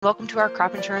Welcome to our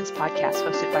crop insurance podcast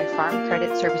hosted by Farm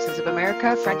Credit Services of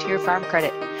America, Frontier Farm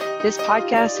Credit. This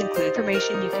podcast includes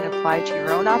information you can apply to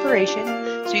your own operation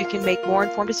so you can make more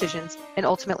informed decisions and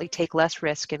ultimately take less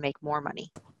risk and make more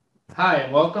money. Hi,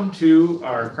 and welcome to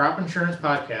our crop insurance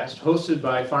podcast hosted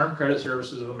by Farm Credit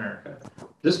Services of America.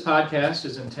 This podcast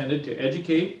is intended to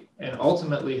educate and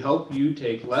ultimately help you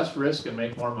take less risk and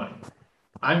make more money.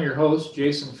 I'm your host,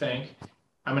 Jason Fink.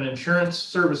 I'm an insurance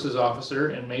services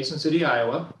officer in Mason City,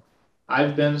 Iowa.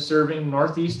 I've been serving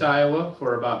Northeast Iowa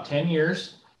for about 10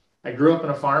 years. I grew up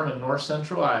on a farm in north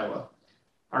central Iowa.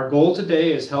 Our goal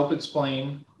today is help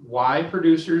explain why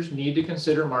producers need to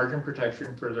consider margin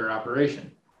protection for their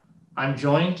operation. I'm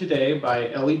joined today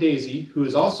by Ellie Daisy, who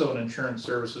is also an insurance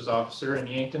services officer in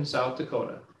Yankton, South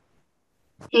Dakota.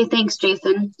 Hey, thanks,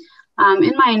 Jason.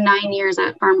 In my 9 years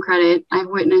at Farm Credit, I've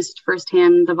witnessed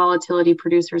firsthand the volatility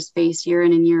producers face year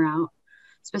in and year out,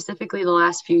 specifically the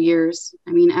last few years.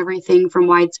 Everything from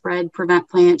widespread prevent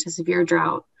plant to severe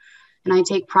drought. And I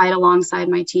take pride alongside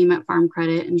my team at Farm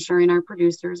Credit, ensuring our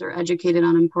producers are educated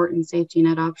on important safety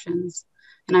net options.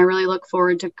 And I really look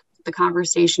forward to the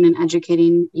conversation and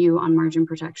educating you on margin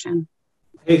protection.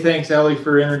 Hey, thanks, Ellie,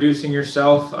 for introducing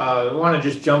yourself. I want to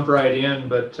just jump right in,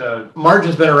 but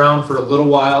margin's been around for a little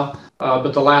while,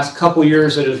 but the last couple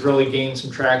years it has really gained some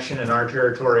traction in our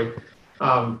territory.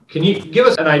 Can you give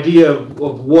us an idea of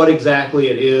what exactly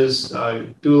it is? Do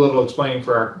a little explaining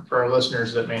for our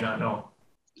listeners that may not know.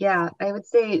 Yeah, I would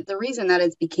say the reason that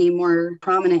it's became more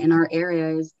prominent in our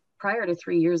area is prior to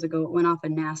 3 years ago, it went off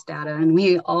of NASS data, and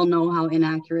we all know how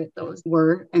inaccurate those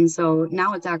were. And so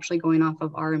now it's actually going off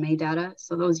of RMA data.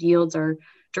 So those yields are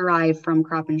derived from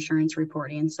crop insurance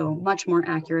reporting, so much more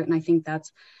accurate. And I think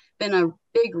that's been a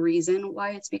big reason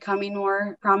why it's becoming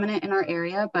more prominent in our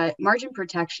area. But margin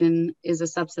protection is a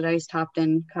subsidized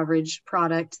top-end coverage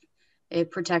product. It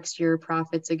protects your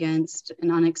profits against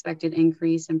an unexpected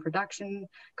increase in production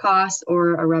costs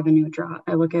or a revenue drop.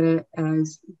 I look at it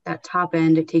as that top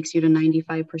end, it takes you to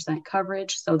 95%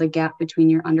 coverage. So the gap between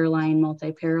your underlying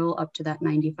multi-peril up to that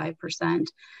 95%,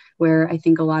 where I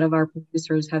think a lot of our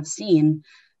producers have seen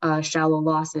shallow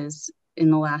losses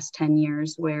in the last 10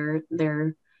 years where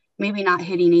they're maybe not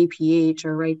hitting APH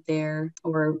or right there,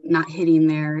 or not hitting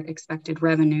their expected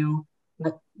revenue,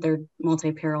 but their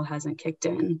multi-peril hasn't kicked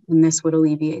in, and this would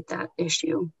alleviate that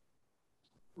issue.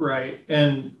 Right,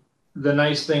 and the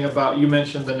nice thing about, you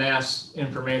mentioned the NASS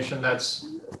information, that's,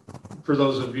 for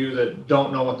those of you that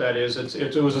don't know what that is,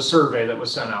 it was a survey that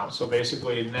was sent out. So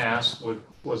basically NASS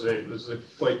was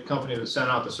a company that sent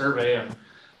out the survey, and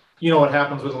you know what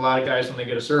happens with a lot of guys when they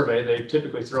get a survey, they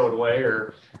typically throw it away,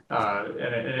 or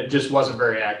and it just wasn't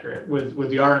very accurate. With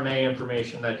the RMA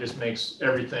information, that just makes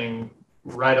everything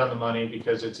right on the money,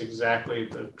 because it's exactly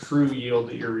the true yield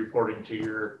that you're reporting to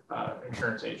your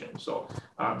insurance agent. So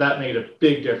that made a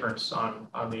big difference on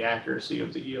the accuracy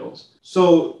of the yields.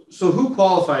 So who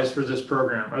qualifies for this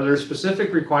program? Are there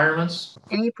specific requirements?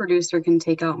 Any producer can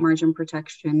take out margin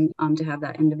protection to have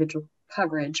that individual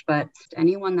coverage, but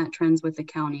anyone that trends with the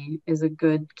county is a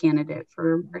good candidate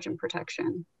for margin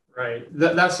protection. Right.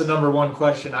 That's the number one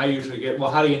question I usually get. Well,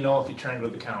 how do you know if you trend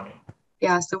with the county?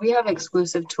 Yeah, so we have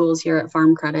exclusive tools here at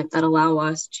Farm Credit that allow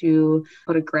us to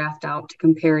put a graph out to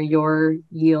compare your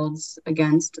yields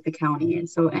against the county. And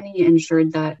so any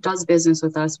insured that does business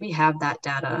with us, we have that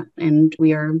data, and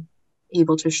we are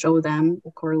able to show them a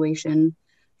correlation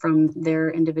from their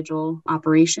individual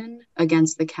operation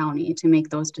against the county to make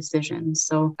those decisions.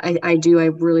 So I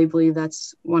really believe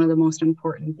that's one of the most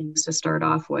important things to start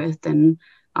off with. And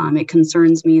it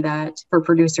concerns me that for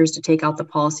producers to take out the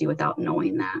policy without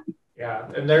knowing that. Yeah,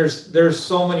 and there's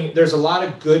a lot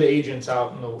of good agents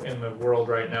out in the world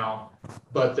right now,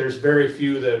 but there's very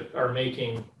few that are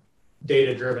making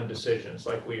data-driven decisions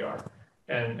like we are.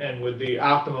 And with the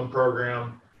Optimum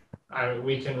program,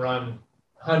 we can run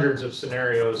hundreds of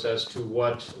scenarios as to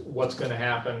what's going to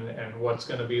happen and what's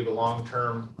going to be the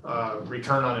long-term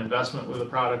return on investment with a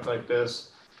product like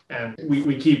this. And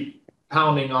we keep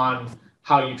pounding on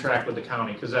how you track with the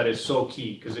county, because that is so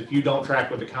key. Because if you don't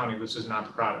track with the county, this is not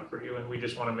the product for you. And we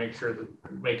just want to make sure that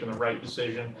you're making the right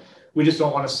decision. We just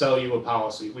don't want to sell you a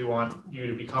policy. We want you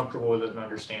to be comfortable with it and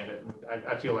understand it. And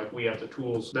I feel like we have the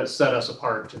tools that set us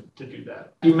apart to do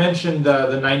that. You mentioned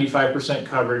the 95%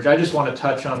 coverage. I just want to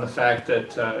touch on the fact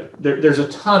that there's a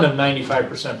ton of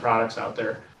 95% products out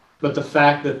there. But the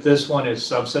fact that this one is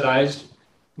subsidized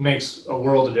makes a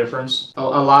world of difference. A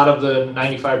lot of the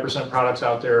 95% products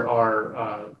out there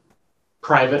are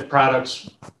private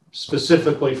products,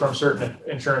 specifically from certain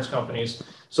insurance companies.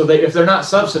 So if they're not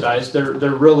subsidized, they're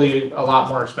really a lot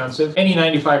more expensive. Any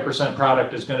 95%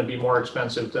 product is going to be more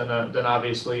expensive than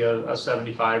obviously a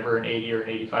 75 or an 80 or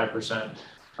an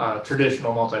 85%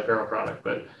 traditional multi-barrel product.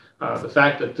 But the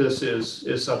fact that this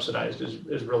is subsidized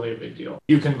is really a big deal.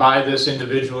 You can buy this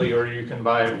individually, or you can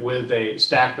buy it with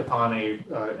stacked upon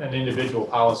an individual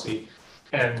policy.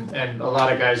 And a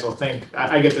lot of guys will think,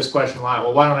 I get this question a lot,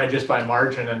 well, why don't I just buy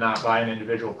margin and not buy an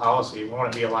individual policy?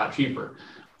 Won't it be a lot cheaper?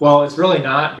 Well, it's really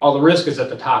not. All the risk is at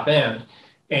the top end.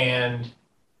 And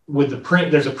with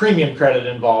there's a premium credit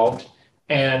involved,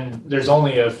 and there's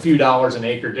only a few dollars an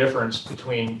acre difference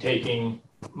between taking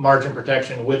margin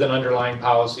protection with an underlying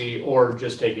policy or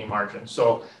just taking margin.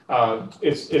 So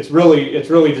it's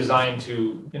really designed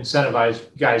to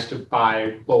incentivize guys to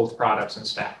buy both products and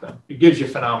stack them. It gives you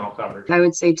phenomenal coverage. I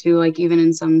would say too, like even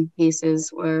in some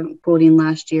cases where quoting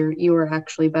last year, you were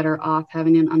actually better off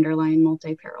having an underlying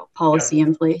multi-peril policy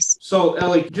in place. So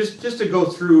Ellie, just to go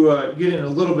through, get in a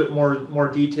little bit more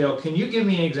detail, can you give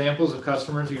me examples of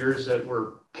customers of yours that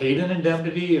were paid an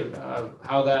indemnity, of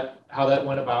how that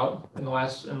went about in the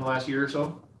last year or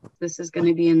so? This is going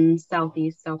to be in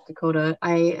Southeast South Dakota.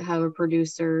 I have a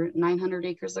producer, 900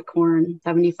 acres of corn,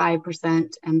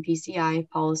 75% MPCI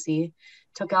policy,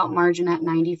 took out margin at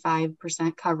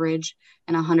 95% coverage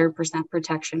and 100%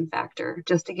 protection factor.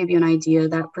 Just to give you an idea,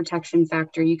 that protection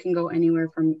factor, you can go anywhere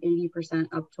from 80%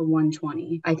 up to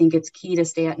 120. I think it's key to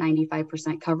stay at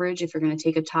 95% coverage. If you're going to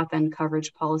take a top end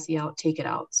coverage policy out, take it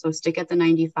out. So stick at the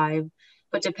 95.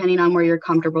 But depending on where you're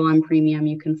comfortable on premium,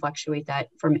 you can fluctuate that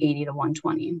from 80 to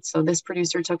 120. So this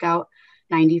producer took out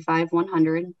 95,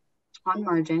 100 on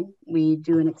margin. We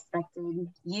do an expected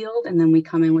yield, and then we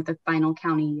come in with a final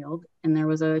county yield. And there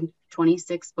was a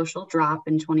 26 bushel drop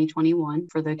in 2021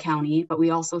 for the county, but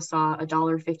we also saw a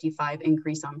 $1.55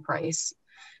 increase on price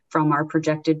from our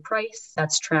projected price.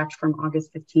 That's tracked from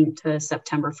August 15th to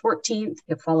September 14th.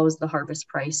 It follows the harvest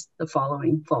price the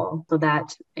following fall. So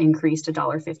that increased to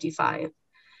 $1.55.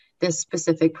 This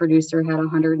specific producer had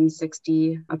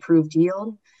 160 approved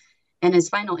yield, and his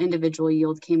final individual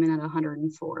yield came in at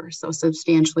 104, so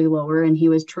substantially lower, and he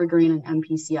was triggering an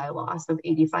MPCI loss of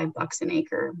 $85 an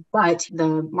acre. But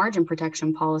the margin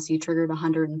protection policy triggered a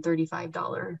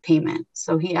 $135 payment,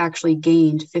 so he actually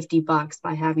gained $50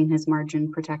 by having his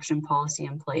margin protection policy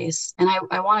in place. And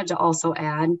I wanted to also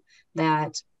add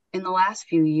that in the last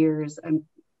few years,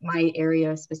 my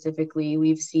area specifically,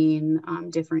 we've seen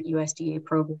different USDA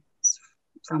programs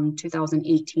from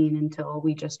 2018 until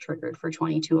we just triggered for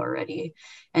 22 already.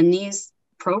 And these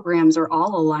programs are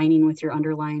all aligning with your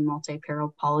underlying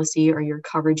multi-peril policy or your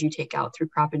coverage you take out through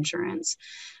crop insurance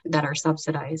that are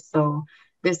subsidized. So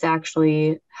this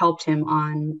actually helped him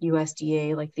on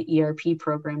USDA, like the ERP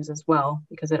programs as well,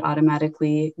 because it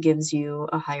automatically gives you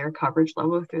a higher coverage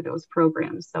level through those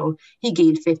programs. So he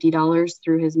gained $50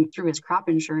 through his crop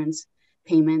insurance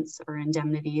payments or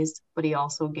indemnities, but he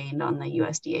also gained on the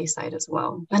USDA side as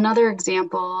well. Another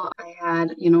example I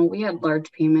had, we had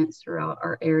large payments throughout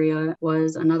our area,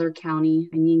 was another county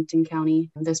in Yankton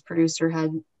County. This producer had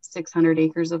 600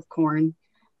 acres of corn,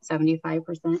 75%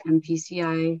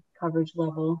 MPCI coverage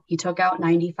level. He took out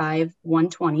 95,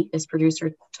 120. This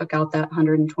producer took out that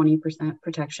 120%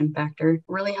 protection factor.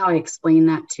 Really how I explain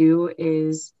that too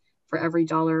is for every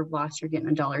dollar of loss, you're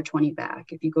getting $1.20 back.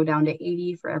 If you go down to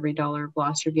 80, for every dollar of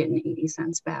loss, you're getting 80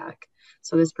 cents back.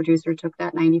 So this producer took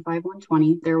that 95,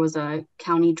 120. There was a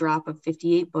county drop of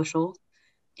 58 bushel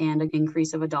and an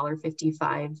increase of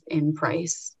 $1.55 in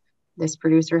price. This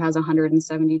producer has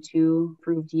 172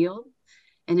 approved yield,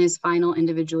 and his final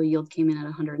individual yield came in at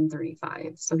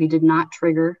 135. So he did not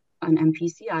trigger an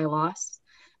MPCI loss,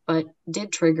 but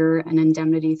did trigger an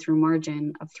indemnity through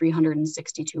margin of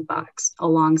 $362.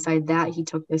 Alongside that, he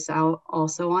took this out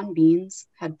also on beans,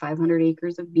 had 500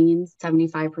 acres of beans,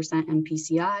 75%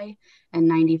 MPCI, and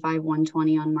 95,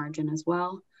 120 on margin as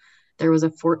well. There was a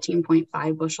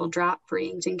 14.5 bushel drop for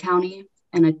Yankton County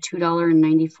and a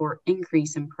 $2.94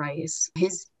 increase in price.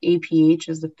 His APH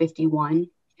is a 51,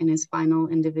 and his final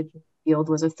individual yield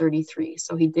was a 33.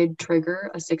 So he did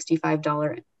trigger a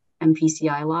 $65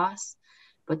 MPCI loss,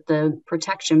 but the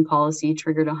protection policy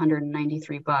triggered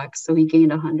 $193. So he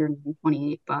gained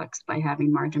 $128 by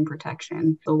having margin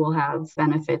protection. So we'll have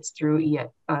benefits through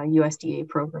USDA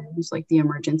programs like the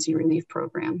emergency relief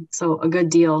program. So a good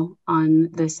deal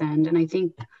on this end. And I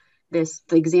think the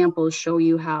examples show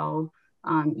you how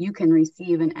you can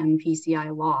receive an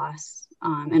MPCI loss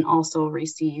and also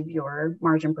receive your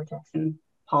margin protection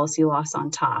policy loss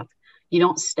on top. You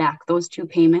don't stack those two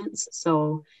payments.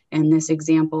 So in this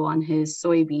example on his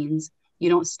soybeans, you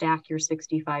don't stack your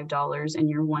 $65 and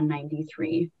your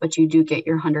 $193, but you do get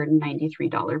your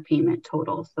 $193 payment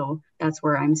total. So that's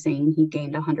where I'm saying he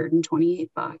gained $128.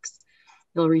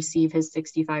 He'll receive his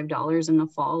 $65 in the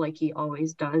fall like he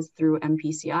always does through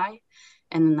MPCI.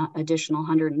 And then the additional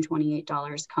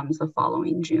 $128 comes the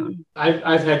following June.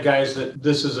 I've had guys that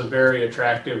this is a very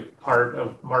attractive part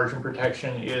of margin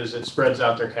protection is it spreads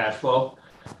out their cash flow.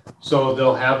 So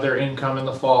they'll have their income in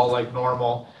the fall like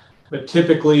normal, but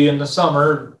typically in the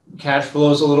summer, cash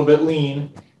flow is a little bit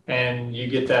lean and you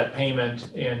get that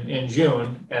payment in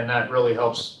June, and that really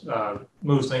helps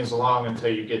move things along until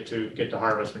you get to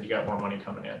harvest when you got more money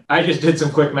coming in. I just did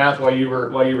some quick math while you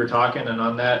were talking, and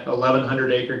on that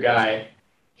 1,100 acre guy,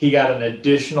 he got an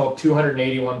additional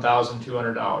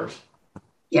 $281,200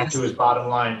 yes. to his bottom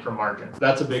line for margin.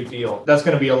 That's a big deal. That's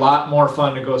going to be a lot more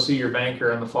fun to go see your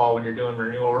banker in the fall when you're doing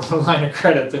renewal of a line of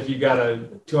credit if you got a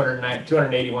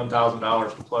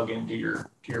 $281,000 to plug into your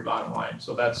bottom line.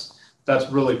 So that's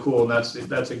really cool, and that's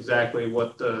exactly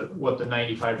what the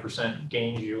 95%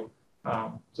 gains you.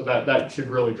 So that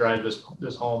should really drive this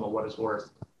home of what it's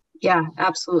worth. Yeah,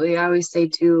 absolutely. I always say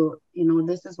too,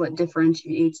 this is what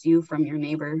differentiates you from your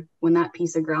neighbor. When that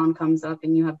piece of ground comes up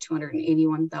and you have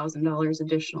 $281,000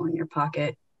 additional in your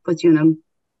pocket, puts you in a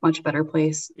much better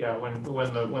place. Yeah, when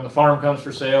the farm comes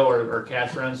for sale or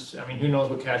cash rents, I mean, who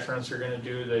knows what cash rents are going to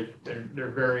do?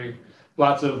 They're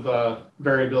lots of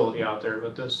variability out there,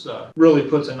 but this really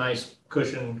puts a nice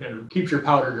cushion and keeps your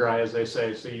powder dry, as they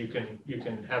say, so you can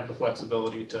have the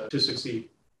flexibility to succeed.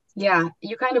 Yeah,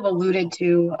 you kind of alluded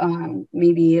to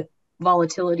maybe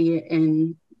volatility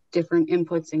in different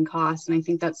inputs and costs. And I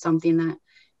think that's something that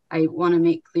I want to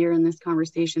make clear in this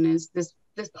conversation is this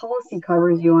policy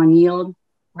covers you on yield,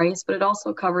 price, but it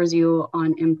also covers you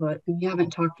on input. We haven't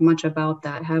talked much about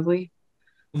that, have we?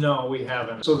 No, we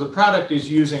haven't. So the product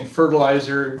is using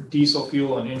fertilizer, diesel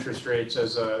fuel, and interest rates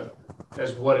as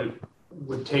what it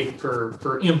would take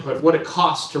for input, what it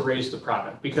costs to raise the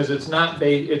product, because it's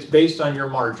based on your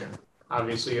margin,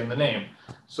 obviously in the name.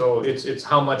 So it's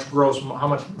how much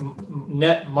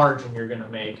net margin you're going to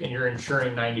make, and you're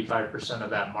insuring 95% of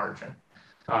that margin.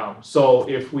 So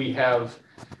if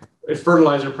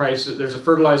fertilizer prices, there's a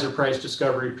fertilizer price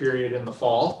discovery period in the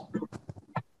fall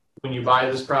when you buy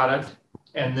this product,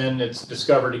 and then it's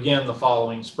discovered again the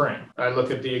following spring. I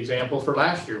look at the example for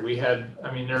last year.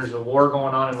 There's a war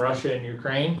going on in Russia and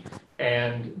Ukraine,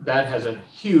 and that has a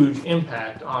huge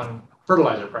impact on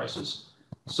fertilizer prices.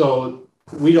 So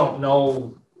we don't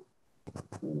know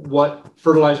what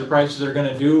fertilizer prices are going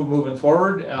to do moving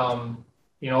forward.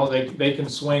 They can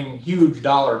swing huge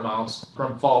dollar amounts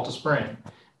from fall to spring,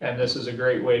 and this is a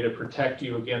great way to protect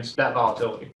you against that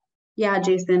volatility. Yeah,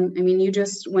 Jason, you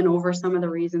just went over some of the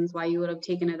reasons why you would have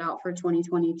taken it out for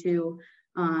 2022.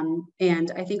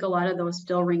 And I think a lot of those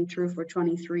still ring true for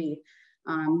 23.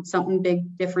 Something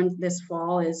big different this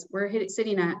fall is we're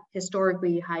sitting at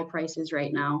historically high prices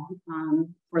right now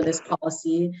for this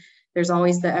policy. There's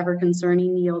always the ever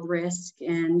concerning yield risk,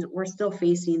 and we're still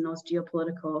facing those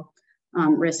geopolitical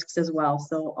risks as well.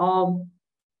 So all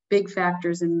big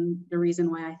factors in the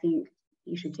reason why I think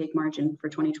you should take margin for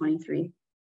 2023.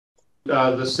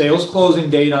 The sales closing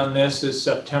date on this is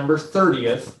September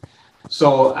 30th.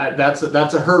 So that's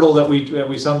a hurdle that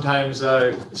we sometimes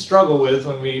struggle with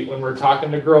when we're talking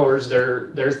to growers.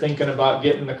 They're thinking about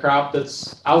getting the crop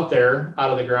that's out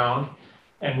of the ground,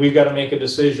 and we've got to make a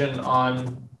decision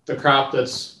on the crop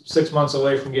that's 6 months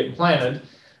away from getting planted.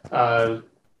 What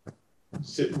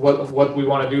we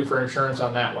want to do for insurance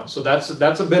on that one. So that's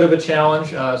a bit of a challenge,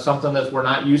 something that we're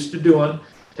not used to doing.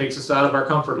 Takes us out of our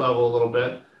comfort level a little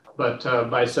bit. But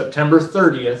by September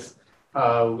 30th,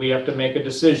 we have to make a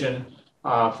decision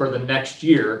for the next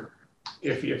year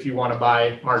if you want to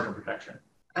buy margin protection.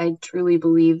 I truly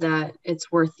believe that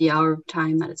it's worth the hour of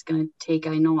time that it's going to take.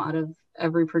 I know out of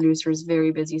every producer's very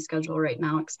busy schedule right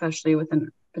now, especially with the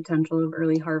potential of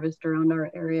early harvest around our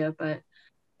area, but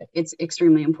it's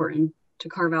extremely important to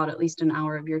carve out at least an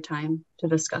hour of your time to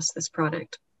discuss this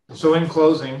product. So in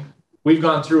closing, we've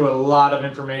gone through a lot of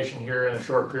information here in a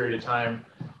short period of time.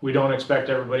 We don't expect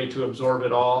everybody to absorb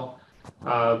it all.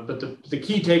 But the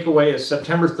key takeaway is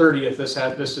September 30th,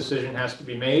 this decision has to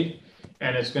be made.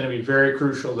 And it's going to be very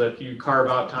crucial that you carve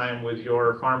out time with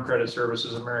your Farm Credit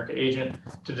Services America agent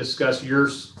to discuss your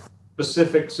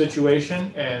specific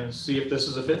situation and see if this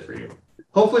is a fit for you.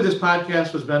 Hopefully this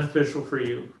podcast was beneficial for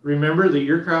you. Remember that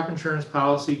your crop insurance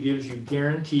policy gives you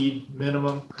guaranteed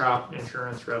minimum crop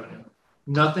insurance revenue.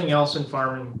 Nothing else in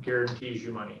farming guarantees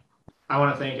you money. I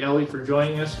want to thank Ellie for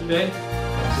joining us today.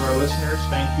 And to our listeners,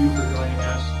 thank you for joining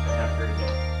us, and have a great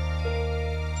day.